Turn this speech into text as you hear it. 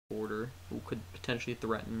border who could potentially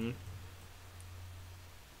threaten me.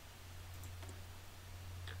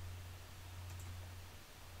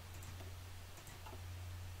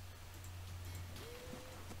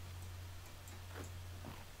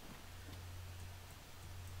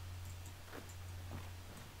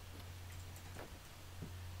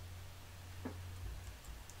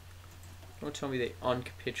 Don't tell me they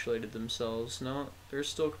uncapitulated themselves. No, they're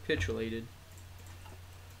still capitulated.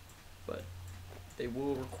 But they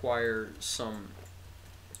will require some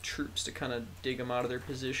troops to kind of dig them out of their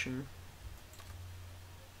position.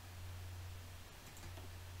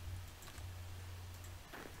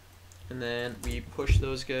 And then we push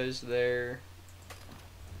those guys there.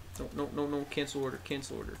 No, cancel order,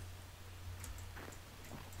 cancel order.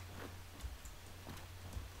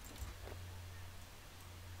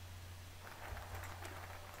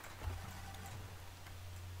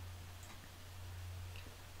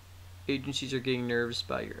 Agencies are getting nervous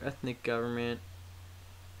about your ethnic government.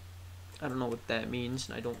 I don't know what that means,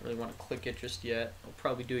 and I don't really want to click it just yet. I'll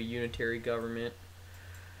probably do a unitary government.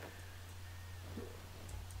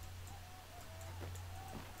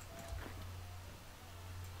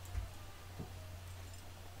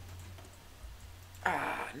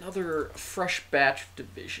 Another fresh batch of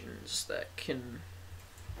divisions that can...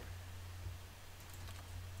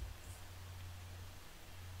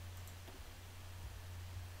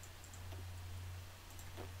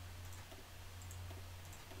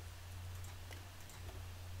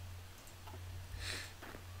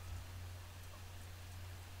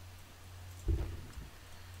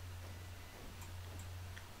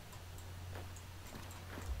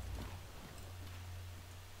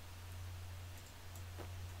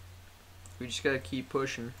 We just gotta keep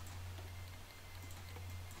pushing.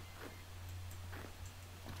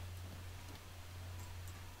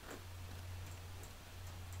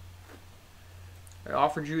 I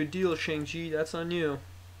offered you a deal, Shang-Chi. That's on you.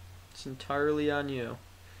 It's entirely on you.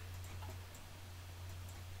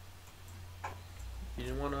 You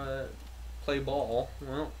didn't want to play ball.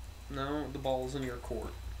 Well, no, the ball's in your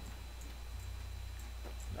court.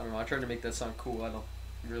 I don't know. I tried to make that sound cool. I don't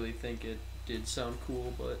really think it did sound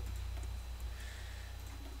cool, but...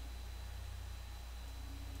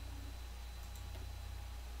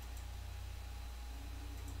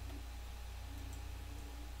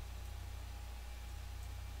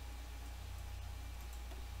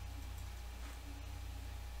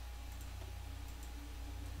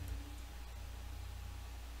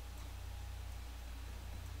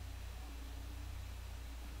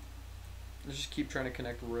 Let's just keep trying to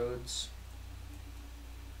connect roads.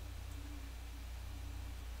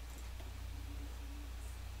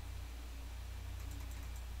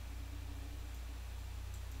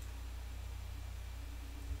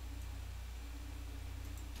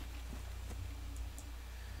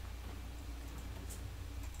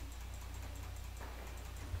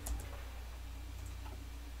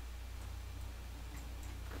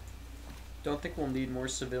 Don't think we'll need more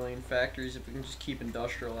civilian factories if we can just keep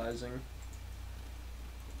industrializing.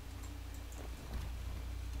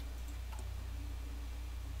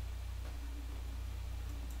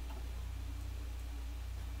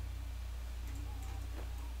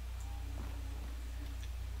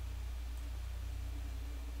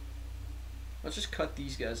 Let's just cut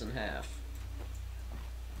these guys in half.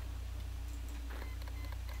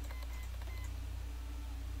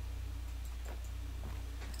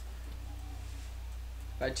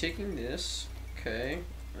 By taking this, okay,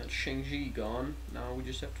 that's Shang-Chi gone. Now we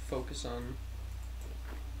just have to focus on...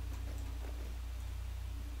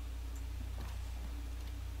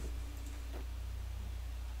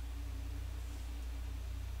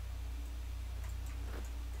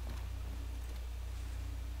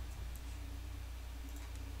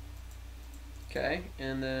 Okay,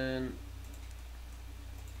 and then...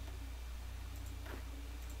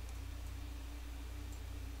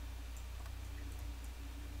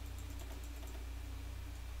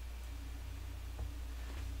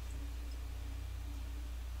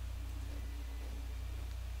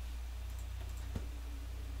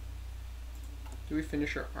 Did we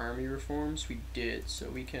finish our army reforms? We did, so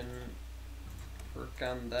we can work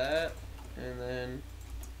on that, and then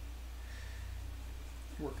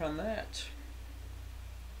work on that.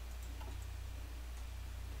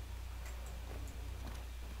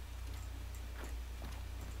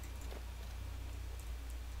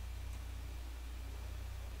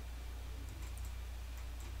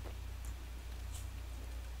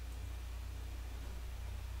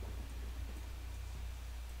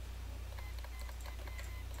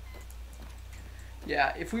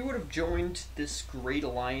 Yeah, if we would have joined this great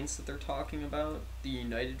alliance that they're talking about, the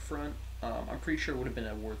United Front, I'm pretty sure it would have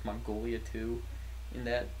been worth Mongolia too. And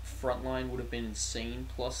that front line would have been insane.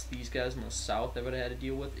 Plus these guys in the south I would have had to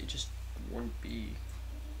deal with. It just wouldn't be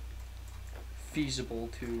feasible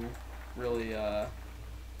to really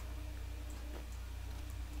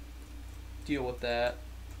deal with that.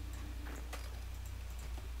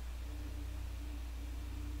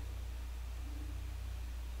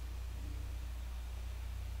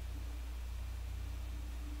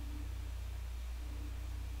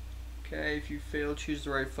 Okay, if you fail, choose the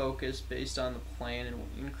right focus based on the plan and will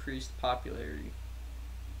increase the popularity.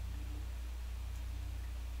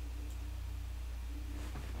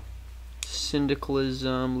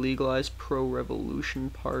 Syndicalism, legalize pro-revolution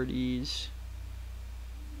parties.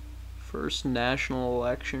 First national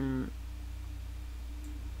election.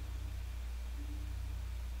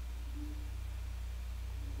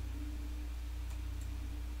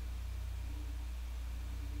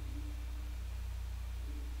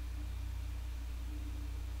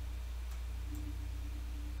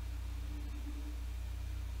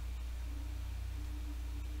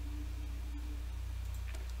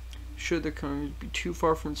 Should the country be too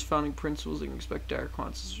far from its founding principles, they can expect dire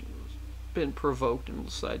consequences. Been provoked and will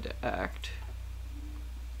decide to act.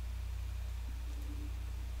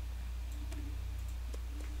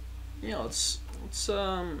 Yeah, let's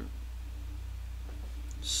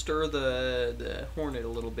stir the hornet a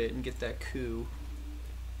little bit and get that coup.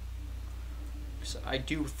 So I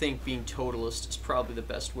do think being totalist is probably the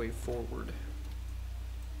best way forward.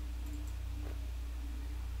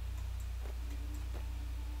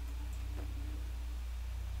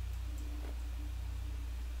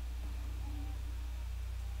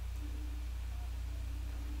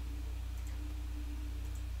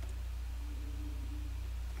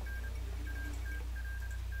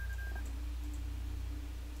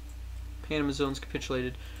 Panama zone's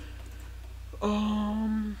capitulated.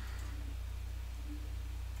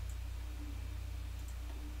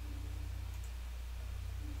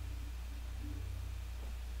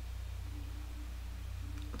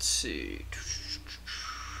 Let's see.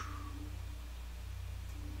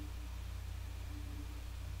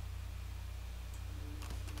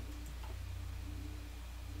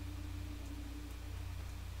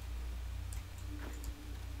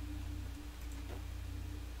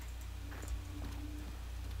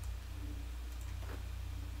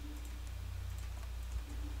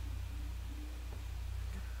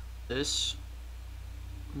 This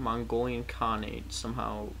Mongolian Khanate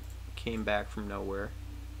somehow came back from nowhere.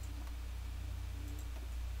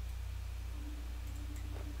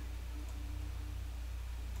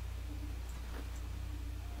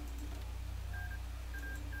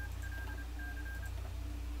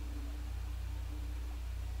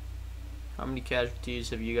 How many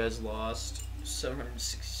casualties have you guys lost?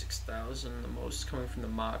 766,000, the most coming from the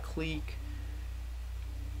Ma clique.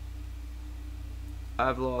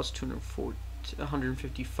 I've lost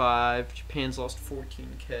 155. Japan's lost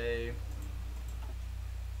 14k.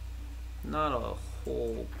 Not a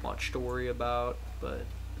whole much to worry about, but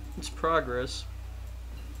it's progress.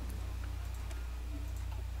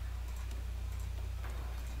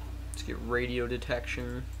 Let's get radio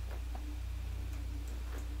detection.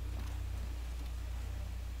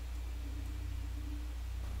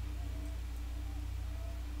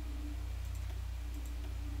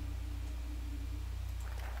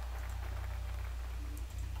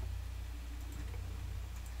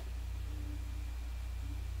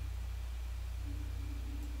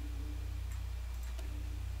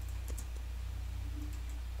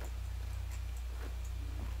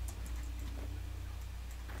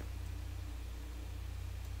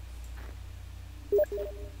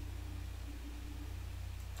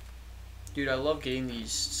 Dude, I love getting these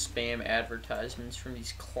spam advertisements from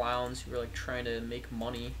these clowns who are like trying to make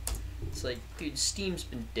money. It's like, dude, Steam's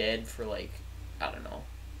been dead for like, I don't know,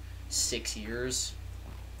 6 years.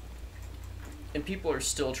 And people are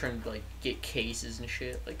still trying to like get cases and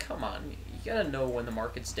shit. Like, come on, you gotta know when the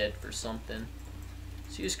market's dead for something.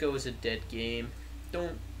 CSGO is a dead game.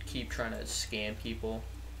 Don't keep trying to scam people.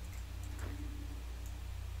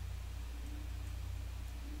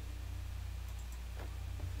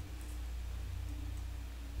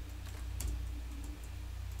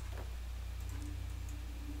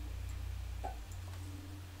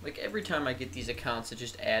 Like, every time I get these accounts that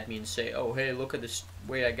just add me and say, oh, hey, look at this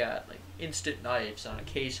way I got, like, instant knives on a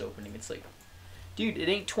case opening. It's like, dude, it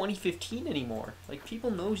ain't 2015 anymore. Like, people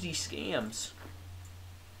knows these scams.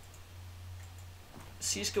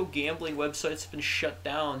 CSGO gambling websites have been shut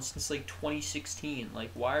down since, like, 2016. Like,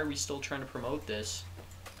 why are we still trying to promote this?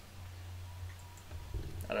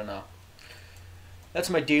 I don't know. That's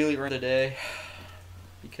my daily run today.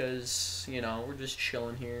 because, you know, we're just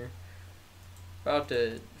chilling here. About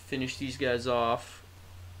to finish these guys off.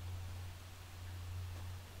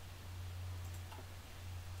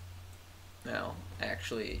 Now,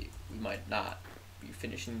 actually, we might not be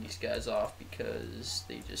finishing these guys off because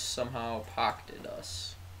they just somehow pocketed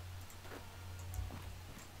us.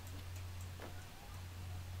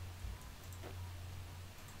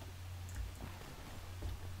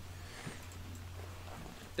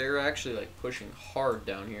 They're actually like pushing hard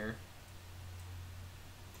down here,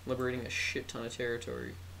 liberating a shit ton of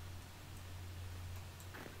territory.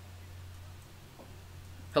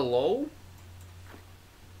 Hello?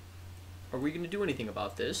 Are we gonna do anything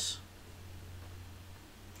about this?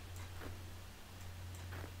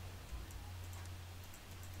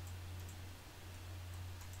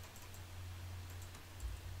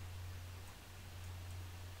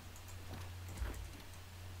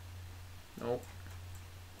 Nope.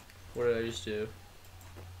 What did I just do?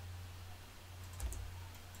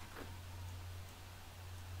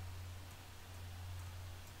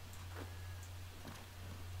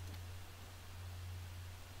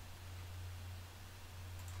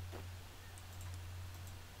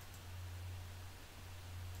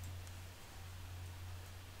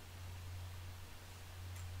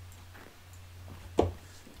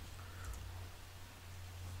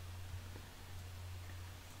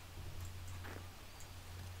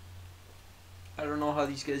 I don't know how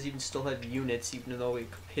these guys even still have units, even though we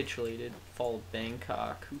capitulated. Fall of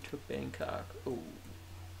Bangkok. Who took Bangkok? Oh.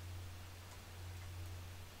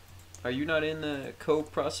 Are you not in the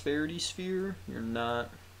co-prosperity sphere? You're not.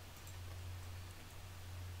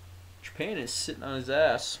 Japan is sitting on his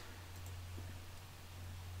ass.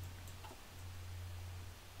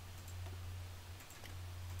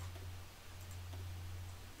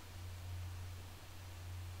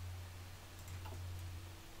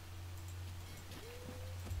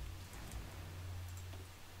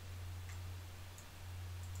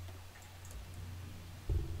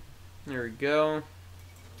 There we go.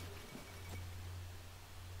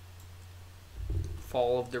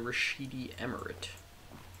 Fall of the Rashidi Emirate.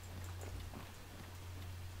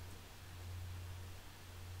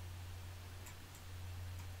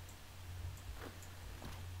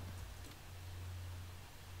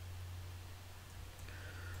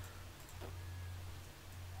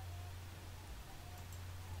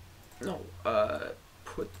 No,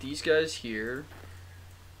 put these guys here.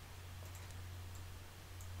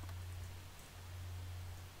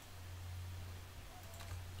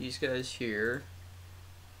 These guys here.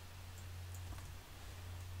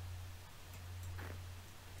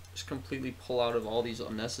 Just completely pull out of all these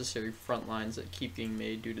unnecessary front lines that keep being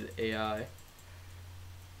made due to the AI.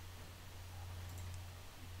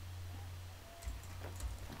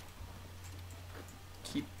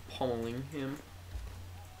 Keep pummeling him.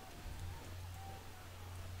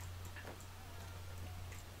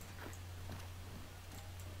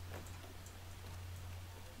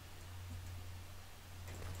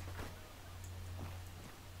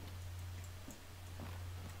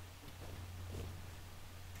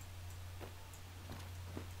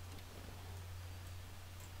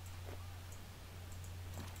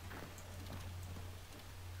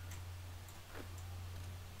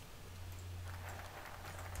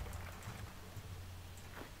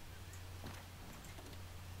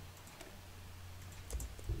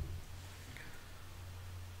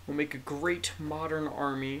 Will make a great modern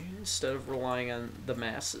army instead of relying on the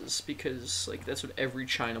masses, because like that's what every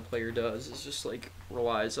China player does, is just like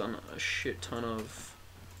relies on a shit ton of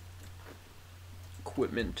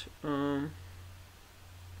equipment. Yeah,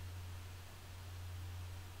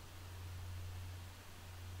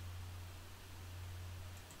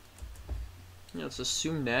 let's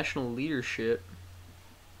assume national leadership.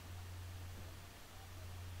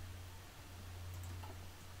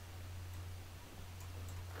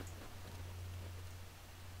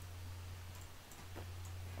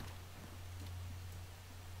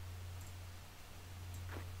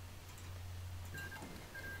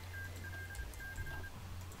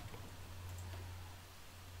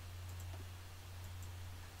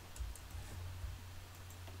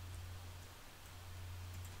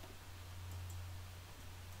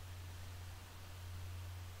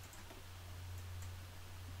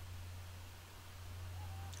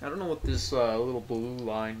 I don't know what this little blue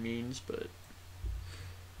line means, but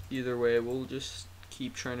either way, we'll just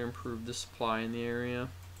keep trying to improve the supply in the area.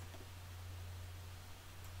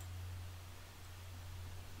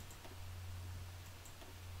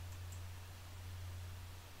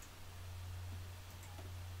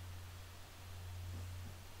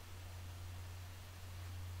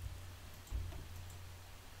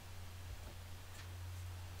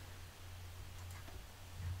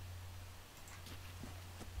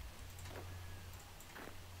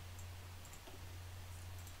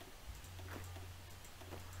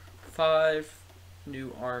 5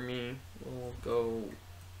 new army will go.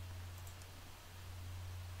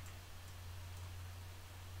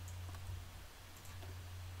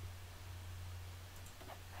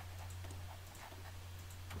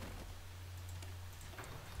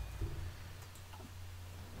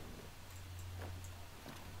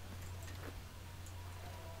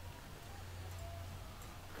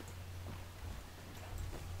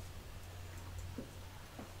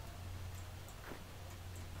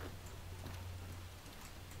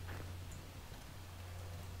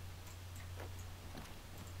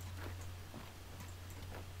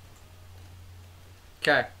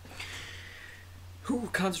 Okay. Ooh,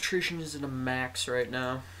 concentration is in a max right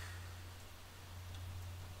now.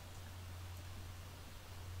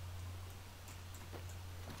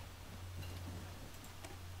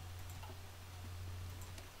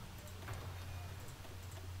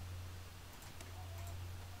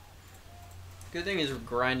 Good thing is we're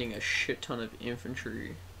grinding a shit ton of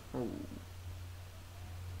infantry. Ooh.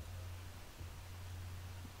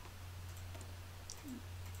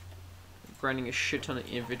 Grinding a shit ton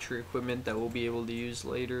of infantry equipment that we'll be able to use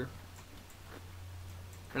later.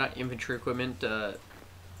 Or not infantry equipment,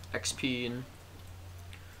 XP and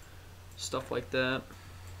stuff like that.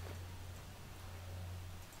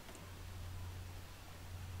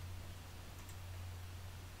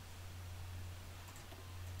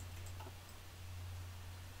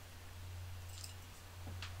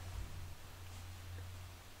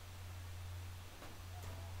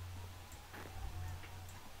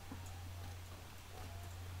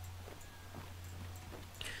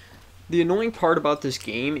 The annoying part about this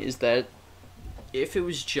game is that if it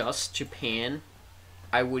was just Japan,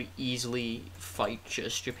 I would easily fight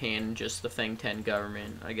just Japan, just the Feng 10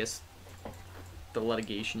 government, I guess the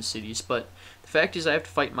litigation cities. But the fact is I have to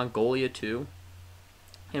fight Mongolia too.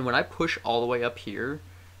 And when I push all the way up here,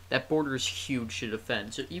 that border is huge to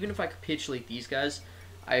defend. So even if I capitulate these guys,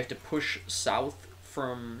 I have to push south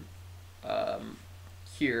from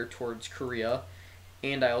here towards Korea.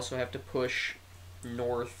 And I also have to push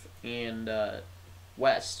north and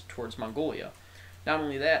west towards Mongolia. Not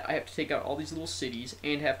only that, I have to take out all these little cities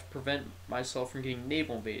and have to prevent myself from getting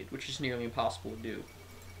naval invaded, which is nearly impossible to do.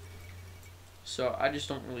 So I just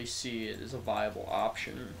don't really see it as a viable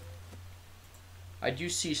option. I do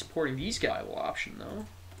see supporting these guys a viable option, though.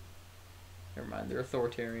 Never mind, they're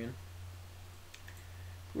authoritarian.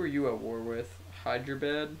 Who are you at war with?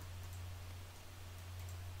 Hyderabad?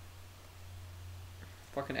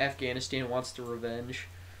 Fucking Afghanistan wants the revenge.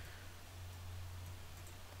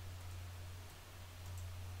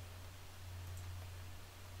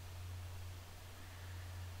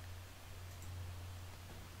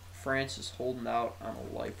 France is holding out on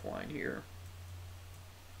a lifeline here.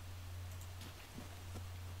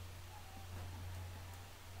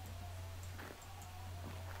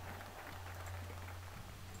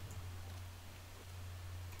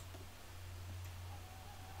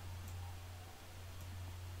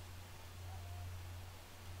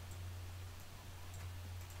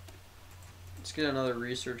 Let's get another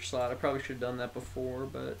research slot. I probably should have done that before,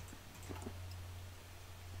 but...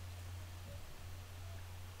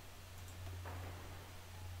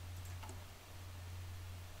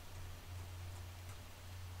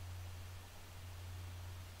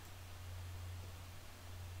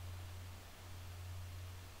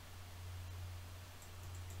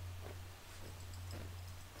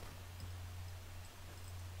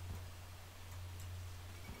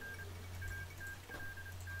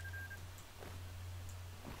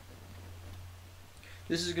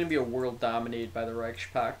 This is going to be a world dominated by the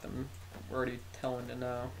Reichspakt. I'm already telling you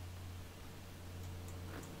now.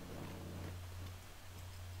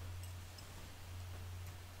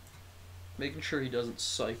 Making sure he doesn't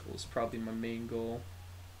cycle is probably my main goal.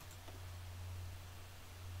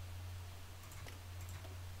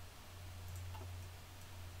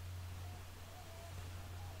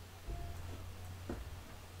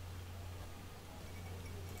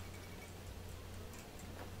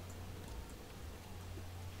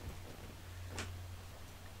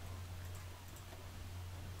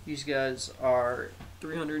 These guys are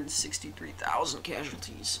 363,000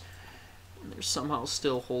 casualties, and they're somehow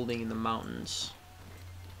still holding in the mountains.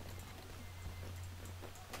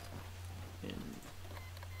 And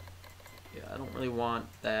yeah, I don't really want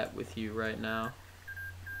that with you right now.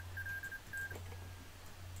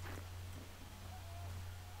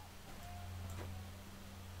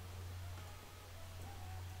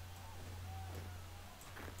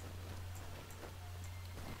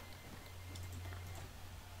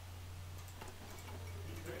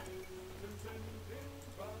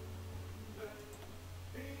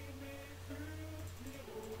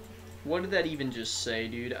 What did that even just say,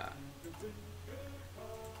 dude?